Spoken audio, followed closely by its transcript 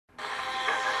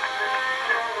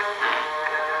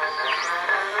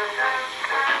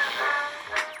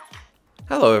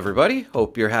Hello everybody,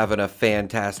 hope you're having a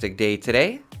fantastic day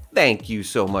today. Thank you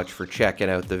so much for checking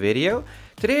out the video.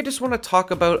 Today I just want to talk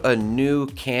about a new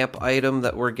camp item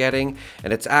that we're getting,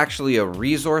 and it's actually a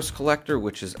resource collector,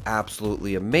 which is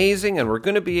absolutely amazing, and we're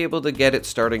going to be able to get it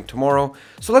starting tomorrow.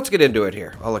 So let's get into it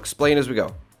here. I'll explain as we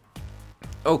go.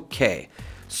 Okay,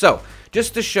 so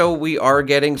just to show, we are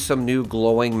getting some new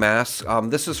glowing masks.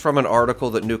 This is from an article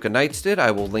that Nuka Knights did.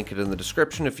 I will link it in the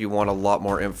description if you want a lot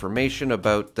more information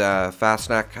about Fast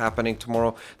Snack happening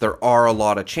tomorrow. There are a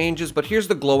lot of changes, but here's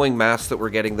the glowing masks that we're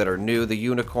getting that are new. The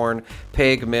Unicorn,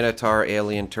 Pig, Minotaur,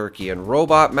 Alien, Turkey, and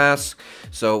Robot masks.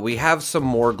 So we have some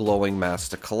more glowing masks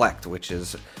to collect, which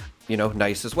is, you know,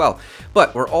 nice as well.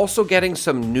 But we're also getting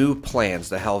some new plans: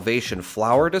 the Helvetian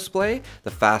Flower Display,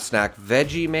 the Fast Snack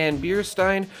Veggie Man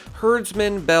Beerstein,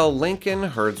 Herdsman Bell Lincoln,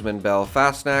 Herdsman Bell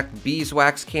Fast Snack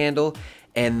Beeswax Candle,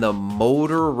 and the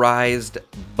Motorized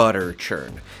Butter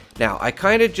Churn. Now, I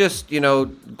kind of just,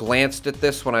 glanced at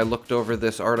this when I looked over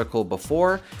this article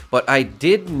before, but I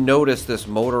did notice this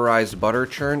motorized butter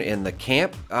churn in the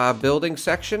camp building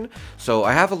section, so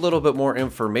I have a little bit more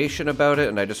information about it,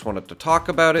 and I just wanted to talk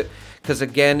about it, because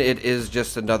again, it is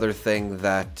just another thing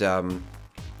that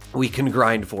we can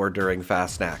grind for during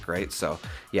Fast Snack, right? So,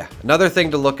 yeah, another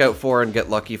thing to look out for and get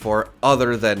lucky for,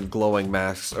 other than glowing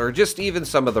masks, or just even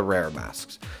some of the rare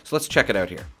masks. So let's check it out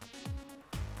here.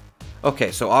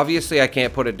 Okay, so obviously I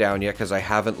can't put it down yet because I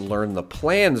haven't learned the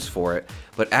plans for it,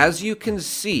 but as you can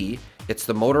see, it's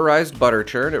the motorized butter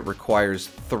churn. It requires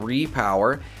 3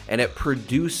 power, and it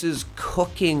produces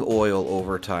cooking oil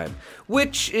over time,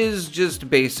 which is just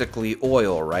basically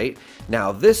oil, right?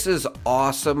 Now, this is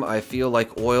awesome. I feel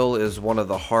like oil is one of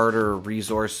the harder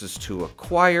resources to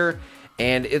acquire,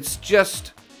 and it's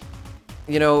just,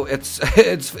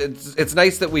 it's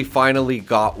nice that we finally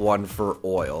got one for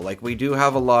oil. Like, we do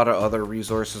have a lot of other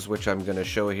resources, which I'm going to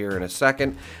show here in a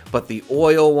second, but the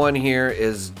oil one here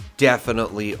is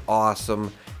definitely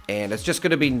awesome, and it's just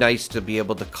going to be nice to be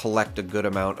able to collect a good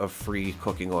amount of free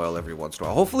cooking oil every once in a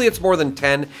while. Hopefully it's more than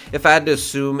 10. If I had to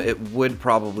assume, it would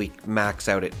probably max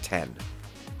out at 10.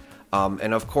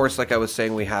 And of course, like I was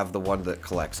saying, we have the one that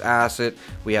collects acid.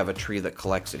 We have a tree that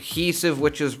collects adhesive,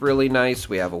 which is really nice.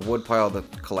 We have a wood pile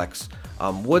that collects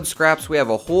wood scraps. We have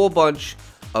a whole bunch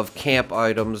of camp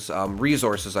items,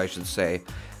 resources, I should say,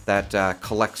 that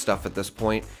collect stuff at this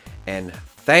point. And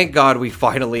thank God we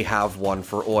finally have one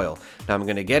for oil. Now, I'm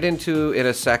going to get into in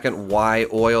a second why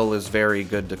oil is very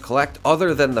good to collect,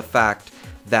 other than the fact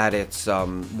that it's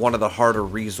one of the harder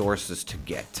resources to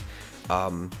get.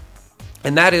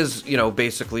 And that is,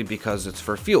 basically because it's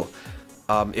for fuel.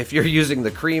 If you're using the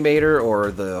cremator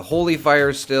or the holy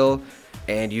fire still,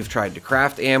 and you've tried to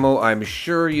craft ammo, I'm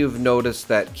sure you've noticed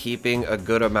that keeping a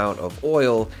good amount of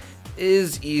oil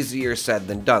is easier said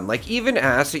than done. Like, even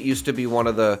acid used to be one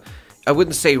of the, I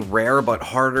wouldn't say rare, but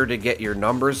harder to get your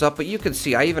numbers up. But you can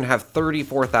see I even have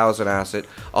 34,000 acid,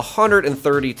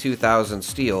 132,000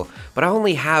 steel, but I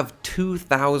only have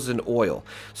 2,000 oil.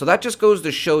 So that just goes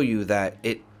to show you that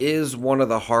it is one of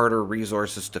the harder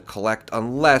resources to collect,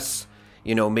 unless,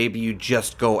 maybe you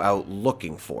just go out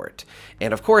looking for it.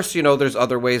 And of course, there's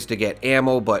other ways to get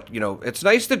ammo, but, it's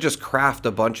nice to just craft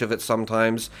a bunch of it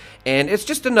sometimes. And it's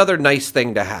just another nice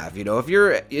thing to have. If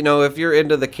you're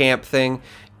into the camp thing,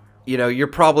 you're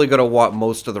probably going to want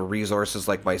most of the resources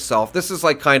like myself. This is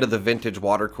like kind of the vintage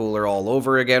water cooler all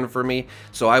over again for me.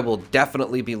 So I will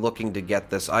definitely be looking to get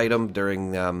this item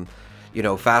during,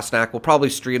 Fast Snack. We'll probably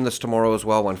stream this tomorrow as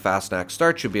well when Fast Snack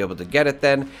starts. You'll be able to get it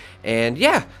then. And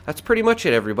yeah, that's pretty much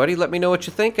it, everybody. Let me know what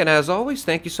you think. And as always,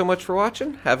 thank you so much for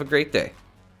watching. Have a great day.